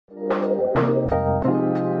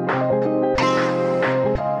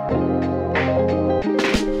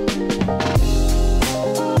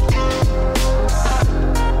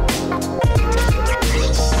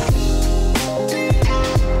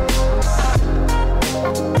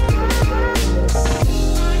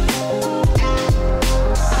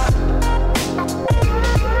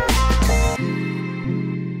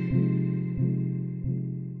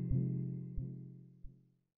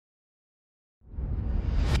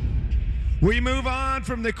We move on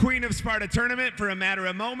from the Queen of Sparta tournament for a matter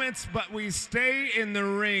of moments, but we stay in the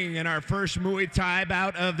ring in our first Muay Thai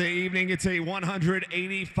bout of the evening. It's a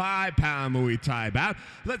 185-pound Muay Thai bout.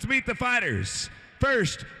 Let's meet the fighters.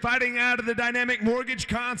 First, fighting out of the Dynamic Mortgage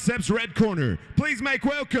Concepts red corner, please make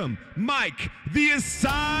welcome Mike the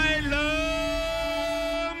Asylum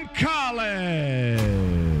Collins.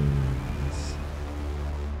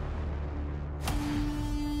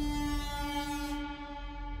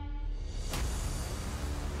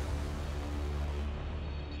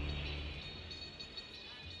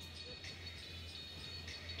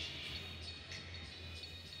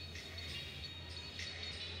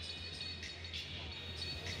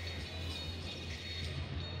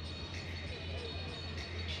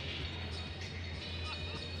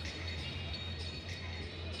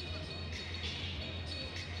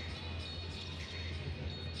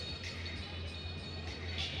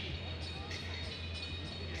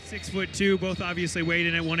 .6'2", both obviously weighed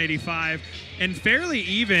in at 185, and fairly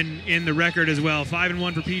even in the record as well.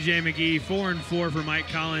 5-1 for PJ McGee, 4-4 for Mike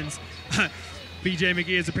Collins. PJ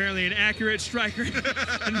McGee is apparently an accurate striker,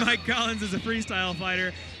 and Mike Collins is a freestyle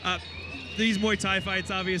fighter. These Muay Thai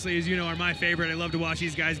fights, obviously, as you know, are my favorite. I love to watch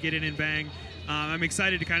these guys get in and bang. I'm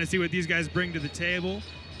excited to kind of see what these guys bring to the table,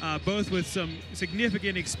 both with some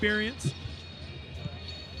significant experience.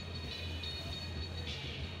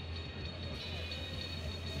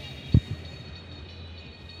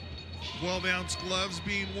 Ounce gloves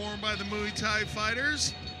being worn by the Muay Thai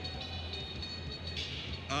fighters.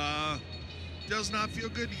 Does not feel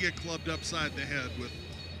good to get clubbed upside the head with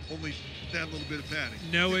only that little bit of padding.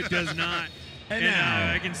 No, it does not. And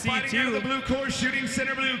now, I can see fighting too. out of the blue court, shooting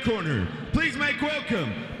center blue corner, please make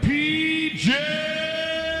welcome PJ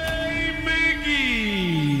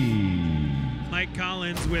McGee. Mike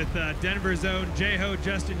Collins with Denver's own J-Ho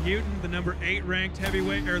Justin Houghton, the number 8 ranked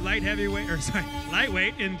heavyweight or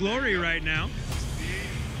lightweight in Glory right now.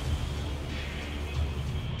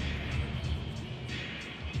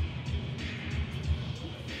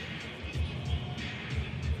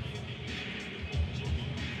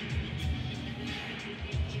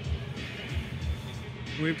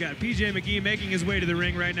 We've got PJ McGee making his way to the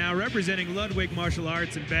ring right now, representing Ludwig Martial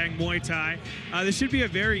Arts and Bang Muay Thai. This should be a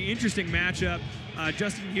very interesting matchup.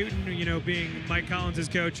 Justin Houghton, you know, being Mike Collins'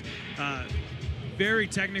 coach, very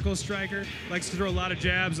technical striker, likes to throw a lot of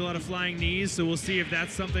jabs, a lot of flying knees, so we'll see if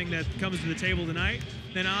that's something that comes to the table tonight.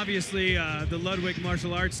 Then obviously the Ludwig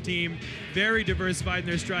Martial Arts team, very diversified in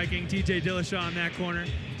their striking. TJ Dillashaw in that corner.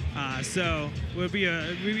 So it would be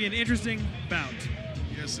an interesting bout.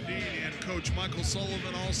 Yes, indeed. And Coach Michael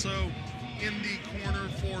Sullivan also in the corner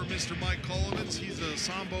for Mr. Mike Collins. He's a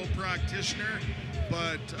Sambo practitioner,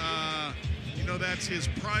 but you know, that's his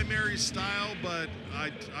primary style, but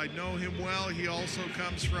I know him well. He also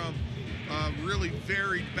comes from a really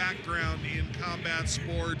varied background in combat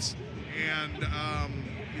sports, and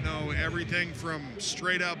you know, everything from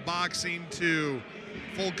straight up boxing to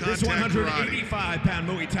full contact This karate. 185-pound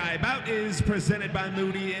Muay Thai bout is presented by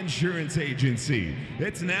Moody Insurance Agency.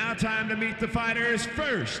 It's now time to meet the fighters.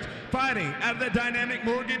 First, fighting out of the Dynamic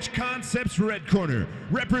Mortgage Concepts red corner,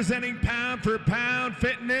 representing Pound for Pound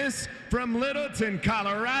Fitness from Littleton,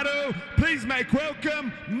 Colorado, please make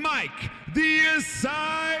welcome Mike the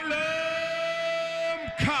Asylum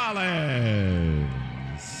Collins.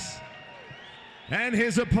 And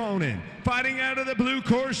his opponent, fighting out of the blue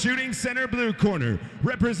court, shooting center blue corner,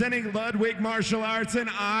 representing Ludwig Martial Arts and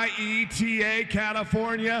IETA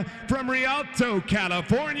California from Rialto,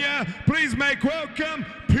 California, please make welcome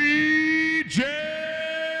PJ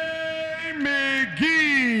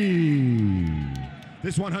McGee.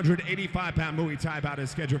 This 185-pound Muay Thai bout is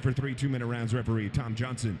scheduled for 3 2-minute rounds. Referee Tom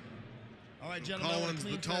Johnson. All right, gentlemen. Collins,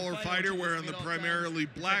 the taller fighter, wearing the primarily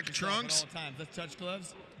black trunks. Let's touch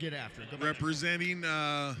gloves. Get after it. Representing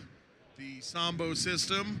the Sambo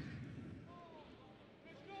system.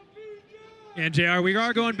 And JR, we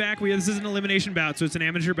are going back. This is an elimination bout, so it's an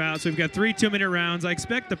amateur bout. So we've got 3 2-minute rounds. I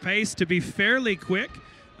expect the pace to be fairly quick,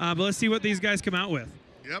 but let's see what these guys come out with.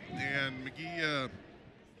 Yep, and McGee,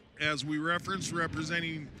 as we referenced,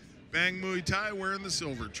 representing Bang Muay Thai, wearing the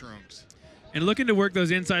silver trunks. And looking to work those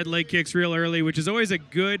inside leg kicks real early, which is always a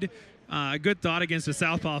good thought against a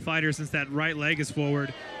southpaw fighter since that right leg is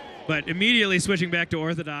forward. But immediately switching back to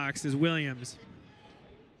orthodox is Williams.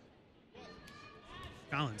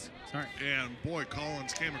 Collins, sorry. And boy,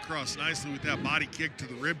 Collins came across nicely with that body kick to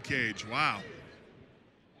the rib cage. Wow.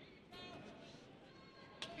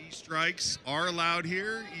 Knee strikes are allowed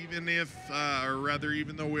here, even if, or rather,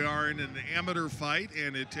 even though we are in an amateur fight,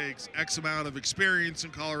 and it takes X amount of experience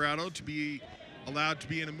in Colorado to be allowed to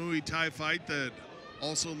be in a Muay Thai fight that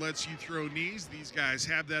also lets you throw knees. These guys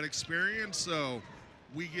have that experience, so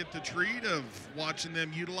we get the treat of watching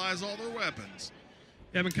them utilize all their weapons.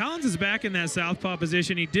 Yeah, Collins is back in that southpaw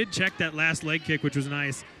position. He did check that last leg kick, which was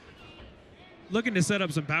nice. Looking to set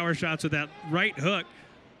up some power shots with that right hook.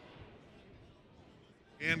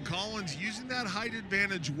 And Collins using that height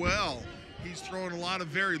advantage well. He's throwing a lot of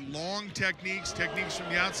very long techniques from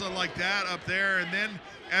the outside like that up there. And then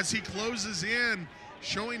as he closes in,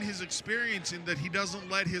 showing his experience in that he doesn't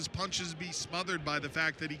let his punches be smothered by the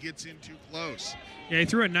fact that he gets in too close. Yeah, he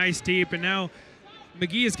threw a nice deep, and now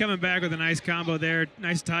McGee is coming back with a nice combo there,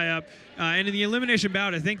 nice tie-up. And in the elimination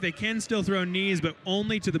bout, I think they can still throw knees, but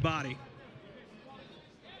only to the body.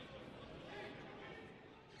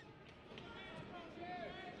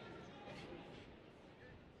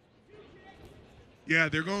 Yeah,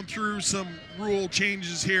 they're going through some rule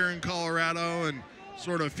changes here in Colorado and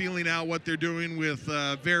sort of feeling out what they're doing with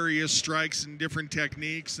various strikes and different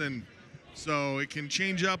techniques. And so it can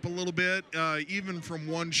change up a little bit, even from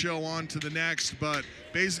one show on to the next. But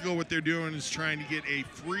basically what they're doing is trying to get a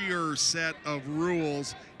freer set of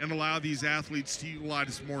rules and allow these athletes to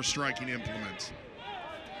utilize more striking implements.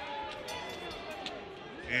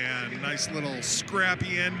 And nice little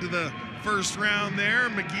scrappy end to the first round there.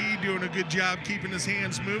 McGee doing a good job keeping his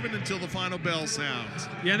hands moving until the final bell sounds.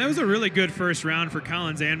 Yeah, that was a really good first round for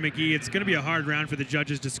Collins and McGee. It's going to be a hard round for the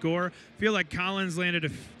judges to score. I feel like Collins landed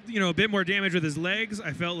a bit more damage with his legs.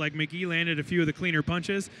 I felt like McGee landed a few of the cleaner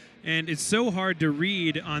punches, and it's so hard to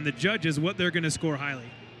read on the judges what they're going to score highly.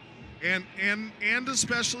 And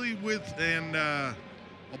especially with I'll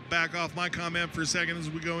back off my comment for a second as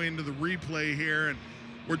we go into the replay here, and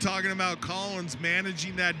we're talking about Collins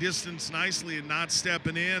managing that distance nicely and not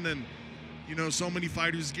stepping in. And, you know, so many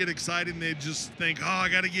fighters get excited and they just think, oh, I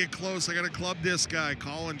got to get close. I got to club this guy.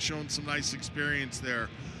 Collins showing some nice experience there.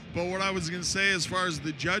 But what I was going to say as far as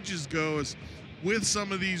the judges go is with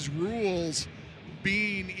some of these rules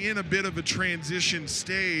being in a bit of a transition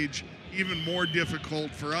stage, even more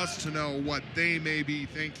difficult for us to know what they may be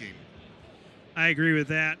thinking. I agree with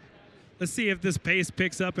that. Let's see if this pace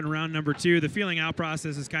picks up in round number 2. The feeling out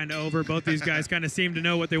process is kind of over. Both these guys kind of seem to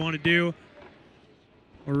know what they want to do.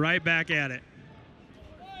 We're right back at it.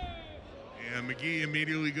 And McGee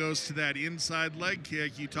immediately goes to that inside leg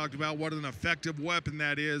kick. You talked about what an effective weapon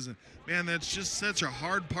that is. And man, that's just such a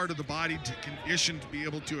hard part of the body to condition to be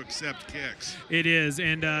able to accept kicks. It is,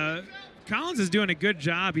 and Collins is doing a good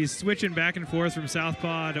job. He's switching back and forth from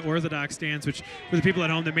southpaw to orthodox stance, which for the people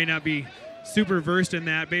at home that may not be super versed in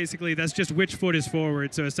that, basically that's just which foot is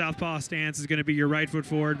forward. So a southpaw stance is going to be your right foot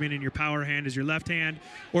forward, meaning your power hand is your left hand.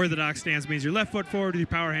 Orthodox stance means your left foot forward with your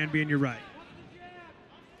power hand being your right.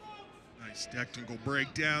 Nice technical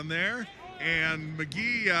breakdown there. And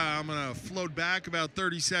McGee, I'm going to float back about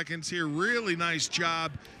 30 seconds here. Really nice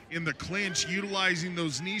job in the clinch, utilizing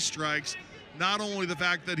those knee strikes. Not only the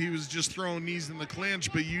fact that he was just throwing knees in the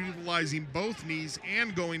clinch, but utilizing both knees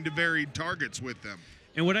and going to varied targets with them.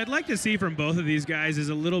 And what I'd like to see from both of these guys is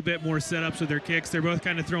a little bit more setups with their kicks. They're both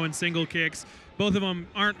kind of throwing single kicks. Both of them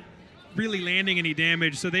aren't really landing any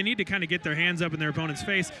damage, so they need to kind of get their hands up in their opponent's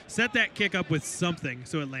face, set that kick up with something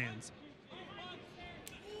so it lands.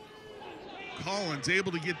 Collins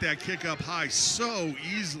able to get that kick up high so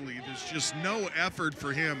easily. There's just no effort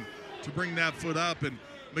for him to bring that foot up. And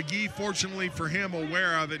McGee, fortunately for him,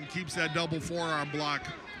 aware of it and keeps that double forearm block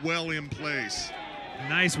well in place.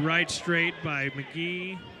 Nice right straight by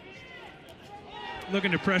McGee.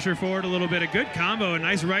 Looking to pressure forward a little bit. A good combo, a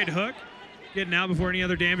nice right hook. Getting out before any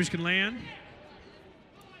other damage can land.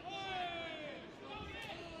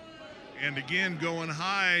 And again, going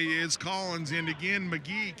high is Collins. And again,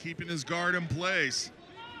 McGee keeping his guard in place.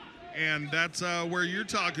 And that's where you're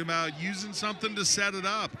talking about using something to set it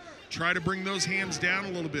up. Try to bring those hands down a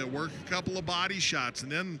little bit. Work a couple of body shots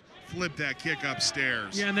and then flip that kick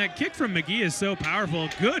upstairs. Yeah, and that kick from McGee is so powerful.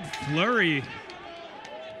 Good flurry.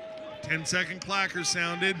 10-second clacker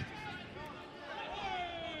sounded.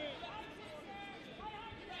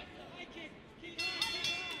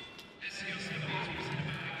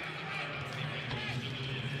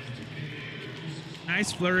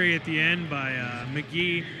 Nice flurry at the end by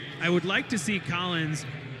McGee. I would like to see Collins,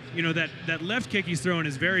 you know, that left kick he's throwing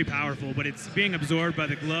is very powerful, but it's being absorbed by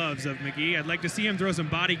the gloves of McGee. I'd like to see him throw some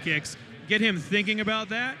body kicks, get him thinking about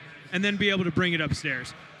that, and then be able to bring it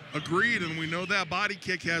upstairs. Agreed, and we know that body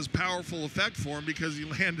kick has powerful effect for him because he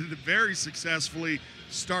landed it very successfully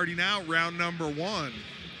starting out round number 1.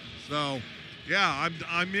 So, yeah,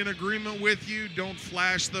 I'm in agreement with you. Don't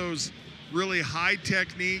flash those really high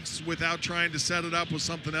techniques without trying to set it up with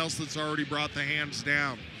something else that's already brought the hands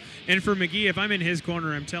down. And for McGee, if I'm in his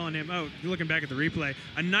corner, I'm telling him, oh, looking back at the replay,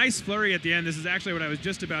 a nice flurry at the end. This is actually what I was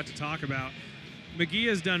just about to talk about. McGee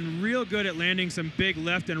has done real good at landing some big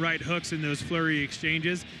left and right hooks in those flurry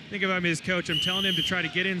exchanges. I think if I'm his coach, I'm telling him to try to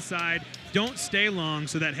get inside, don't stay long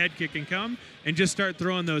so that head kick can come, and just start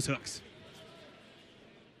throwing those hooks.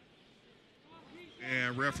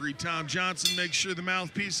 And referee Tom Johnson makes sure the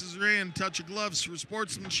mouthpieces are in. Touch of gloves for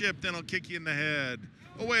sportsmanship, then I'll kick you in the head.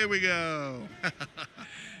 Away we go.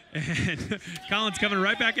 And Collins coming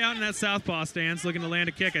right back out in that southpaw stance, looking to land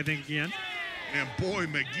a kick, I think, again. And boy,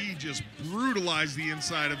 McGee just brutalized the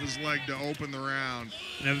inside of his leg to open the round.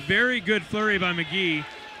 And a very good flurry by McGee.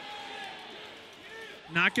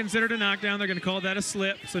 Not considered a knockdown. They're going to call that a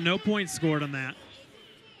slip, so no points scored on that.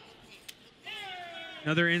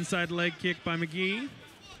 Another inside leg kick by McGee.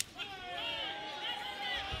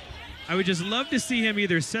 I would just love to see him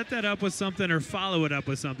either set that up with something or follow it up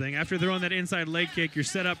with something. After throwing that inside leg kick, you're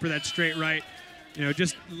set up for that straight right. You know,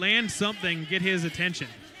 just land something, get his attention.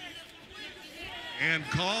 And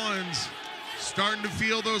Collins starting to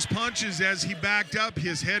feel those punches as he backed up.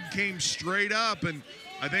 His head came straight up, and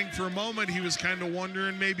I think for a moment he was kind of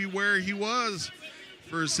wondering maybe where he was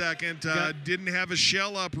for a second. Didn't have a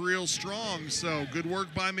shell up real strong, so good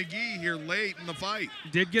work by McGee here late in the fight.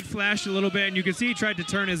 Did get flashed a little bit, and you can see he tried to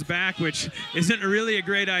turn his back, which isn't really a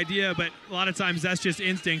great idea, but a lot of times that's just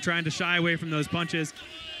instinct, trying to shy away from those punches.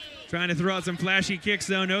 Trying to throw out some flashy kicks,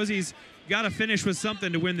 though. Knows he's got to finish with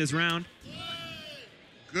something to win this round.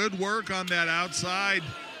 Good work on that outside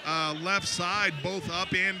left side, both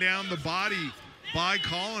up and down the body by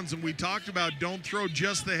Collins. And we talked about don't throw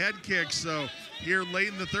just the head kick. So here late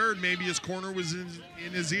in the third, maybe his corner was in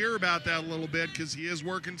his ear about that a little bit, because he is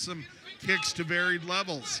working some kicks to varied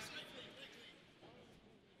levels.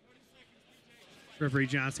 Referee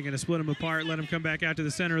Johnson going to split him apart, let him come back out to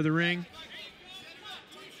the center of the ring.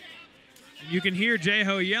 You can hear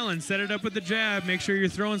J-Ho yelling, set it up with the jab, make sure you're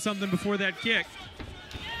throwing something before that kick.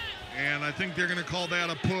 And I think they're going to call that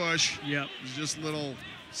a push. Yep. It's just a little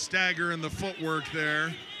stagger in the footwork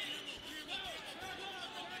there.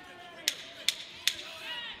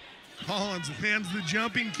 Collins lands the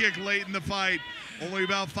jumping kick late in the fight. Only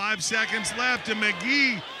about 5 seconds left, and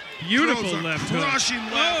McGee Beautiful throws a left hook. crushing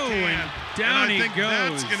left hand. And down and I he think goes.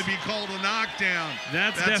 That's going to be called a knockdown.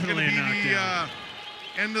 That's definitely gonna a be knockdown.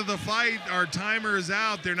 The end of the fight. Our timer is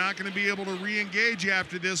out. They're not going to be able to re-engage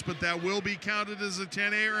after this, but that will be counted as a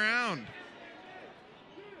 10-8 round.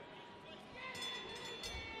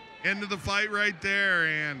 End of the fight right there,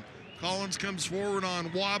 and Collins comes forward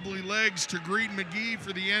on wobbly legs to greet McGee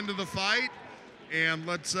for the end of the fight. And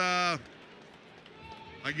let's, I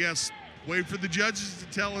guess, wait for the judges to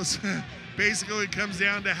tell us. Basically, it comes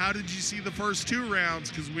down to how did you see the first 2 rounds,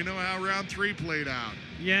 because we know how round 3 played out.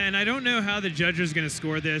 Yeah, and I don't know how the judge is going to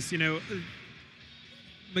score this. You know,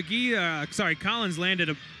 Collins landed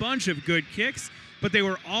a bunch of good kicks, but they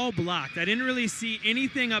were all blocked. I didn't really see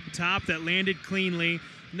anything up top that landed cleanly.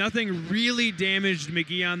 Nothing really damaged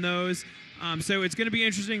McGee on those. So it's going to be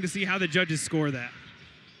interesting to see how the judges score that.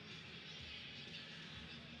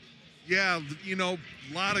 Yeah, you know,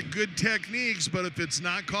 a lot of good techniques, but if it's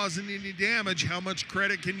not causing any damage, how much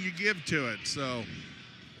credit can you give to it? So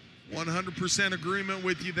 100% agreement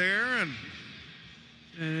with you there.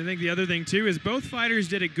 And I think the other thing, too, is both fighters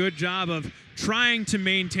did a good job of trying to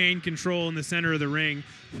maintain control in the center of the ring.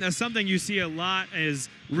 That's something you see a lot is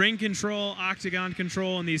ring control, octagon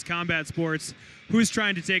control in these combat sports. Who's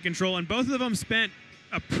trying to take control? And both of them spent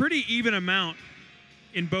a pretty even amount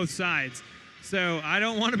in both sides. So I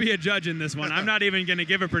don't want to be a judge in this one. I'm not even going to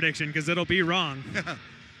give a prediction because it'll be wrong.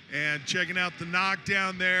 And checking out the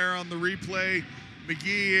knockdown there on the replay,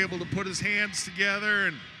 McGee able to put his hands together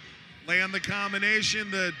and land the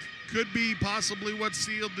combination that could be possibly what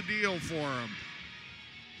sealed the deal for him.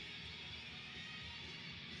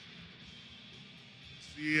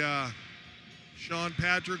 See Sean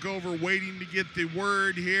Patrick over waiting to get the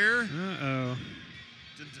word here. Uh-oh.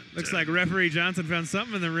 Looks like referee Johnson found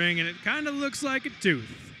something in the ring, and it kind of looks like a tooth.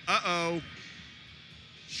 Uh-oh.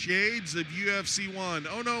 Shades of UFC 1.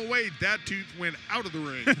 Oh, no, wait, that tooth went out of the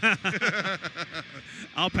ring.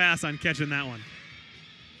 I'll pass on catching that one.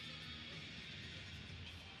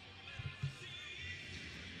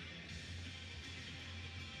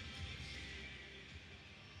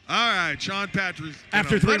 All right, Sean Patrick.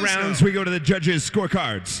 After 3 rounds, we go to the judges'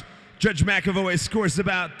 scorecards. Judge McAvoy scores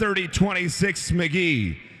about 30-26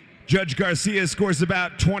 McGee. Judge Garcia scores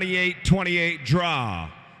about 28-28 draw.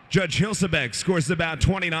 Judge Hilsebeck scores about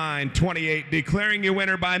 29-28, declaring your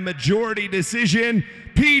winner by majority decision,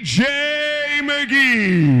 PJ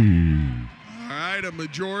McGee. All right, right, a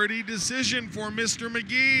majority decision for Mr.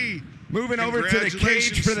 McGee. Moving over to the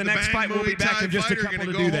cage for the next fight. We'll be back in just a couple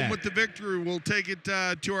to do that. With the victory, we'll take it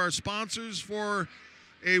to our sponsors for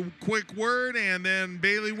a quick word, and then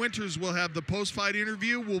Bailey Winters will have the post-fight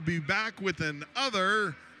interview. We'll be back with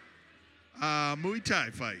another Muay Thai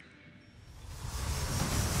fight.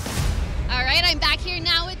 All right, I'm back here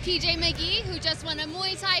now with PJ McGee, who just won a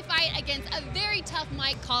Muay Thai fight against a very tough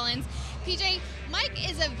Mike Collins. PJ, Mike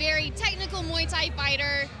is a very technical Muay Thai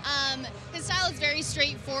fighter. His style is very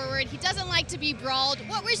straightforward. He doesn't like to be brawled.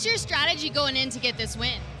 What was your strategy going in to get this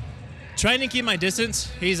win? Trying to keep my distance.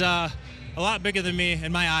 He's a lot bigger than me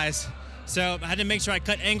in my eyes. So I had to make sure I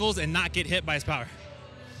cut angles and not get hit by his power.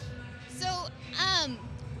 So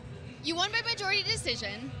you won by majority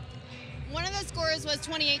decision. One of the scores was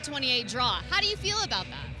 28-28 draw. How do you feel about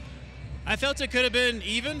that? I felt it could have been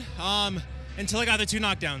even until I got the 2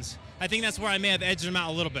 knockdowns. I think that's where I may have edged him out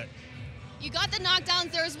a little bit. You got the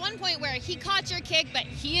knockdowns. There was one point where he caught your kick, but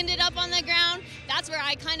he ended up on the ground. That's where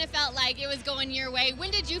I kind of felt like it was going your way. When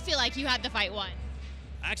did you feel like you had the fight won?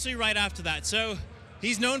 Actually, right after that. So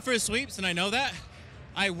he's known for his sweeps, and I know that.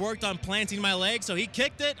 I worked on planting my leg, so he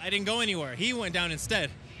kicked it. I didn't go anywhere. He went down instead.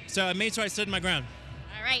 So I made sure I stood my ground.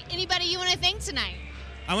 All right. Anybody you want to thank tonight?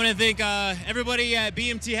 I want to thank everybody at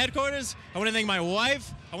BMT headquarters. I want to thank my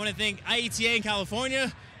wife. I want to thank IETA in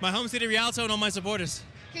California, my home city Rialto, and all my supporters.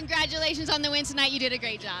 Congratulations on the win tonight. You did a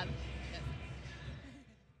great job.